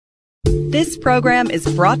This program is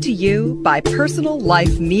brought to you by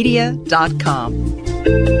PersonalLifeMedia.com.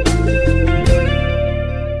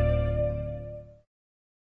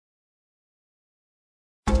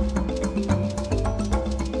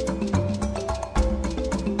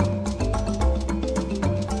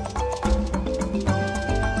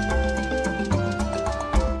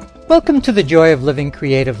 Welcome to the Joy of Living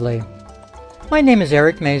Creatively. My name is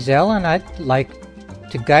Eric Maisel, and I'd like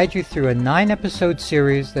to guide you through a 9-episode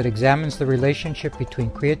series that examines the relationship between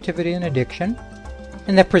creativity and addiction,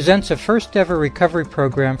 and that presents a first-ever recovery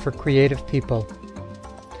program for creative people.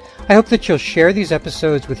 I hope that you'll share these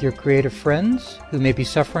episodes with your creative friends who may be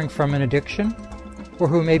suffering from an addiction, or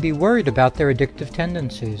who may be worried about their addictive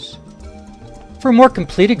tendencies. For a more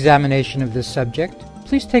complete examination of this subject,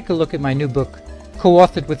 please take a look at my new book,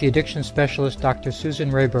 co-authored with the addiction specialist Dr.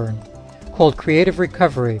 Susan Raeburn, called Creative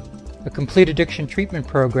Recovery, a complete addiction treatment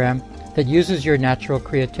program that uses your natural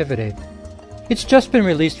creativity. It's just been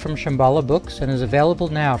released from Shambhala Books and is available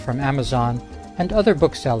now from Amazon and other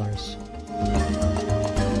booksellers.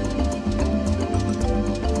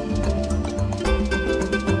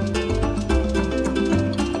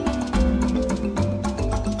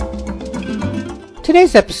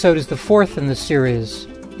 Today's episode is the fourth in the series.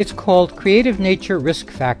 It's called Creative Nature Risk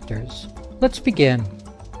Factors. Let's begin.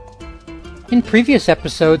 In previous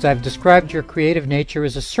episodes, I've described your creative nature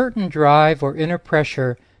as a certain drive or inner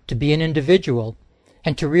pressure to be an individual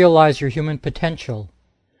and to realize your human potential.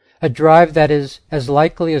 A drive that is, as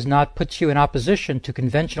likely as not, puts you in opposition to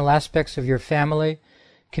conventional aspects of your family,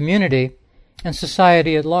 community, and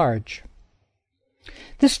society at large.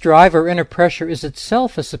 This drive or inner pressure is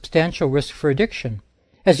itself a substantial risk for addiction,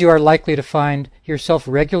 as you are likely to find yourself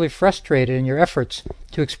regularly frustrated in your efforts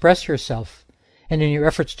to express yourself and in your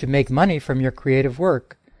efforts to make money from your creative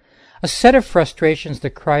work, a set of frustrations that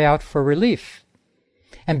cry out for relief.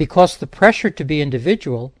 And because the pressure to be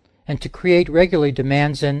individual and to create regularly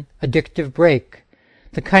demands an addictive break,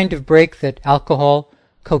 the kind of break that alcohol,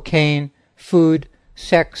 cocaine, food,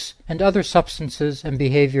 sex, and other substances and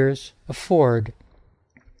behaviors afford.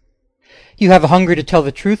 You have a hunger to tell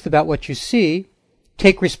the truth about what you see,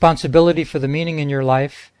 take responsibility for the meaning in your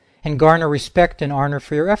life, and garner respect and honor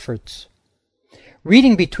for your efforts.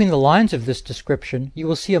 Reading between the lines of this description, you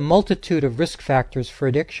will see a multitude of risk factors for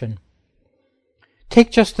addiction.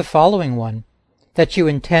 Take just the following one, that you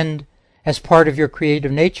intend, as part of your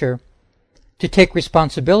creative nature, to take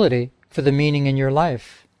responsibility for the meaning in your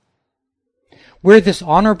life. Where this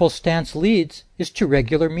honorable stance leads is to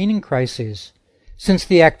regular meaning crises, since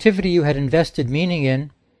the activity you had invested meaning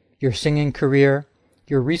in, your singing career,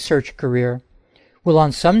 your research career, will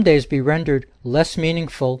on some days be rendered less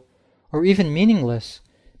meaningful or even meaningless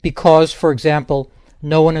because, for example,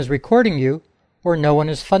 no one is recording you or no one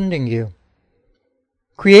is funding you.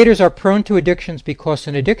 Creators are prone to addictions because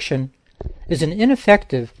an addiction is an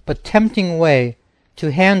ineffective but tempting way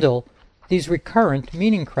to handle these recurrent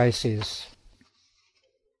meaning crises.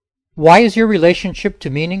 Why is your relationship to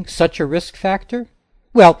meaning such a risk factor?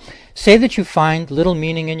 Well, say that you find little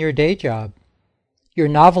meaning in your day job. Your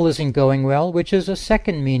novel isn't going well, which is a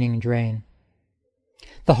second meaning drain.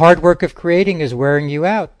 The hard work of creating is wearing you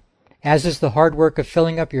out, as is the hard work of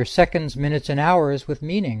filling up your seconds, minutes, and hours with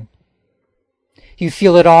meaning. You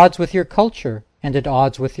feel at odds with your culture and at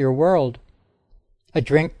odds with your world. A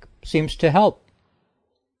drink seems to help.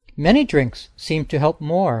 Many drinks seem to help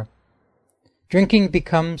more. Drinking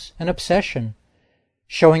becomes an obsession.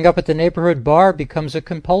 Showing up at the neighborhood bar becomes a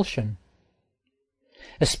compulsion.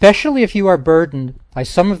 Especially if you are burdened by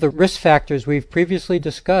some of the risk factors we've previously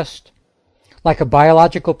discussed, like a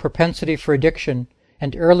biological propensity for addiction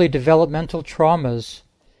and early developmental traumas,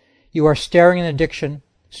 you are staring an addiction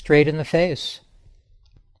straight in the face.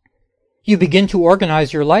 You begin to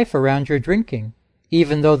organize your life around your drinking,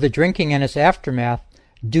 even though the drinking and its aftermath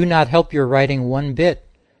do not help your writing one bit,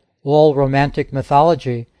 all romantic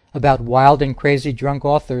mythology about wild and crazy drunk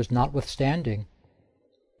authors notwithstanding.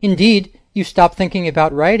 Indeed, you stop thinking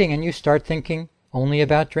about writing and you start thinking only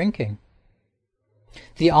about drinking.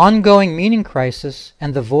 The ongoing meaning crisis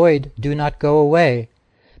and the void do not go away,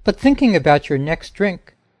 but thinking about your next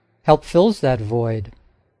drink fills that void.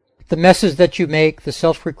 The messes that you make, the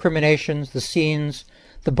self-recriminations, the scenes,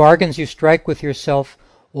 the bargains you strike with yourself,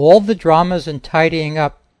 all the dramas and tidying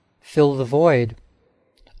up fill the void.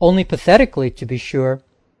 Only pathetically, to be sure,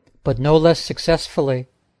 but no less successfully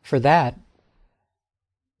for that.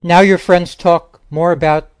 Now your friends talk more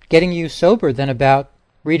about getting you sober than about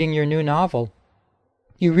reading your new novel.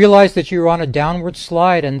 You realize that you're on a downward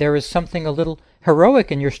slide and there is something a little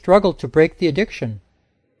heroic in your struggle to break the addiction.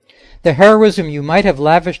 The heroism you might have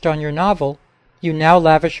lavished on your novel you now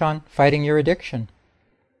lavish on fighting your addiction.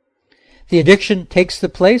 The addiction takes the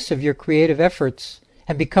place of your creative efforts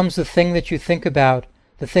and becomes the thing that you think about,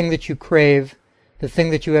 the thing that you crave, the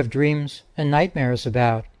thing that you have dreams and nightmares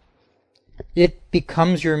about. It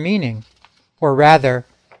becomes your meaning, or rather,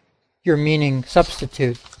 your meaning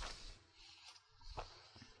substitute.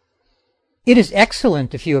 It is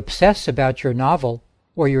excellent if you obsess about your novel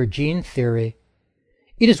or your gene theory.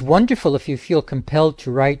 It is wonderful if you feel compelled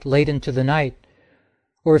to write late into the night,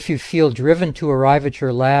 or if you feel driven to arrive at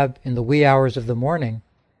your lab in the wee hours of the morning.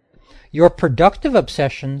 Your productive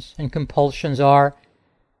obsessions and compulsions are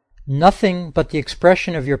nothing but the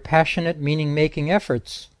expression of your passionate meaning-making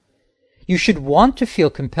efforts. You should want to feel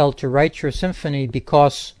compelled to write your symphony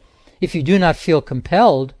because, if you do not feel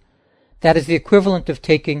compelled, that is the equivalent of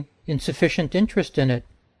taking insufficient interest in it.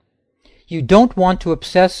 You don't want to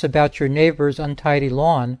obsess about your neighbor's untidy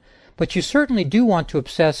lawn, but you certainly do want to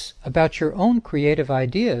obsess about your own creative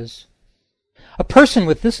ideas. A person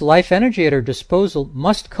with this life energy at her disposal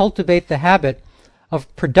must cultivate the habit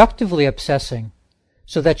of productively obsessing,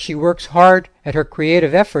 so that she works hard at her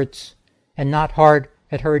creative efforts and not hard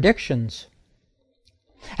at her addictions.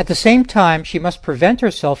 At the same time, she must prevent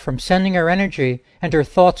herself from sending her energy and her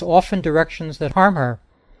thoughts off in directions that harm her,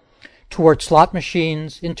 toward slot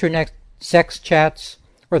machines, internet sex chats,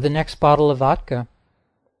 or the next bottle of vodka.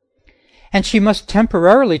 And she must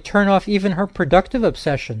temporarily turn off even her productive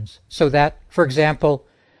obsessions, so that, for example,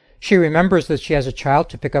 she remembers that she has a child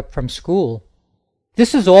to pick up from school.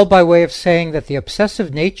 This is all by way of saying that the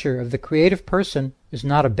obsessive nature of the creative person is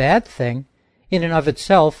not a bad thing in and of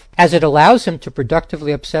itself, as it allows him to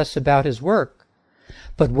productively obsess about his work.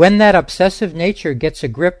 But when that obsessive nature gets a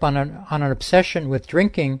grip on an obsession with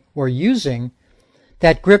drinking or using,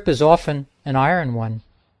 that grip is often an iron one.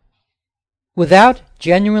 Without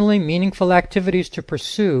genuinely meaningful activities to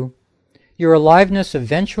pursue, your aliveness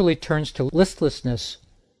eventually turns to listlessness.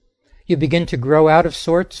 You begin to grow out of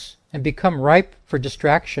sorts and become ripe for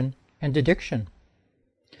distraction and addiction.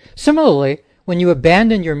 Similarly, when you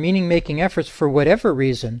abandon your meaning-making efforts for whatever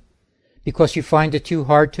reason, because you find it too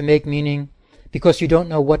hard to make meaning, because you don't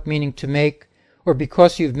know what meaning to make, or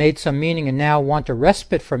because you've made some meaning and now want a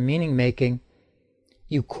respite from meaning-making,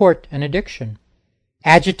 you court an addiction.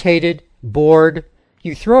 Agitated, bored,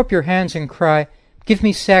 you throw up your hands and cry, "Give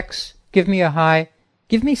me sex, give me a high,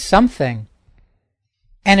 give me something."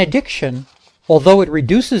 An addiction, although it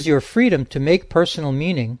reduces your freedom to make personal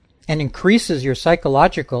meaning and increases your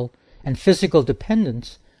psychological and physical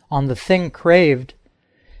dependence on the thing craved,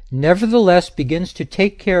 nevertheless begins to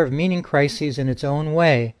take care of meaning crises in its own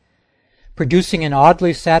way, producing an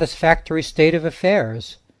oddly satisfactory state of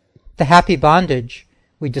affairs, the happy bondage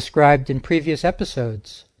we described in previous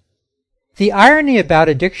episodes. The irony about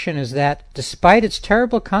addiction is that, despite its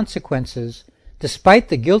terrible consequences, despite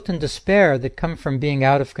the guilt and despair that come from being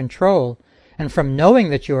out of control and from knowing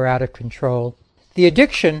that you are out of control, the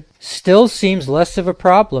addiction still seems less of a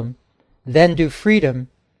problem than do freedom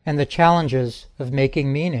and the challenges of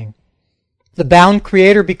making meaning. The bound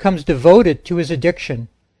creator becomes devoted to his addiction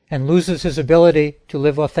and loses his ability to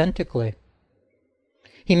live authentically.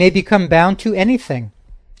 He may become bound to anything: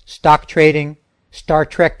 stock trading, Star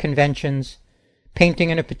Trek conventions, painting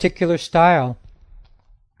in a particular style.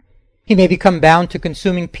 He may become bound to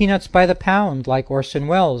consuming peanuts by the pound, like Orson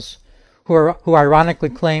Welles, who ironically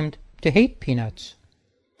claimed to hate peanuts.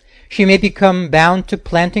 She may become bound to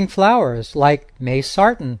planting flowers, like May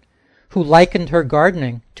Sarton, who likened her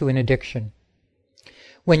gardening to an addiction.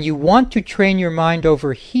 When you want to train your mind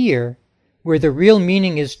over here, where the real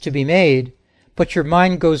meaning is to be made, but your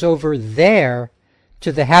mind goes over there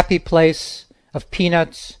to the happy place of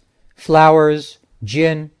peanuts, flowers,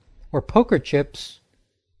 gin, or poker chips,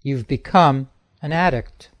 you've become an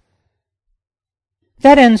addict.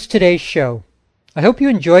 That ends today's show. I hope you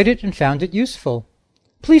enjoyed it and found it useful.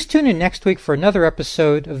 Please tune in next week for another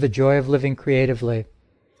episode of The Joy of Living Creatively.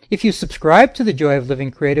 If you subscribe to The Joy of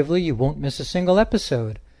Living Creatively, you won't miss a single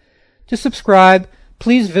episode. To subscribe,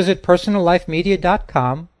 please visit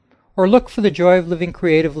personallifemedia.com or look for The Joy of Living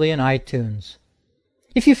Creatively in iTunes.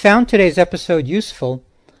 If you found today's episode useful,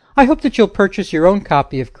 I hope that you'll purchase your own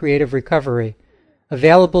copy of Creative Recovery,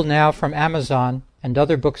 available now from Amazon and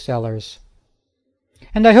other booksellers.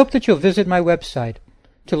 And I hope that you'll visit my website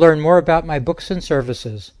to learn more about my books and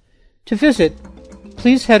services. To visit,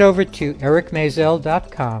 please head over to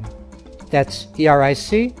ericmaisel.com. That's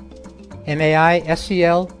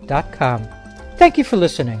ERICMAISEL.com. Thank you for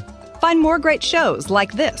listening. Find more great shows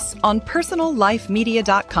like this on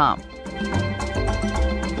personallifemedia.com.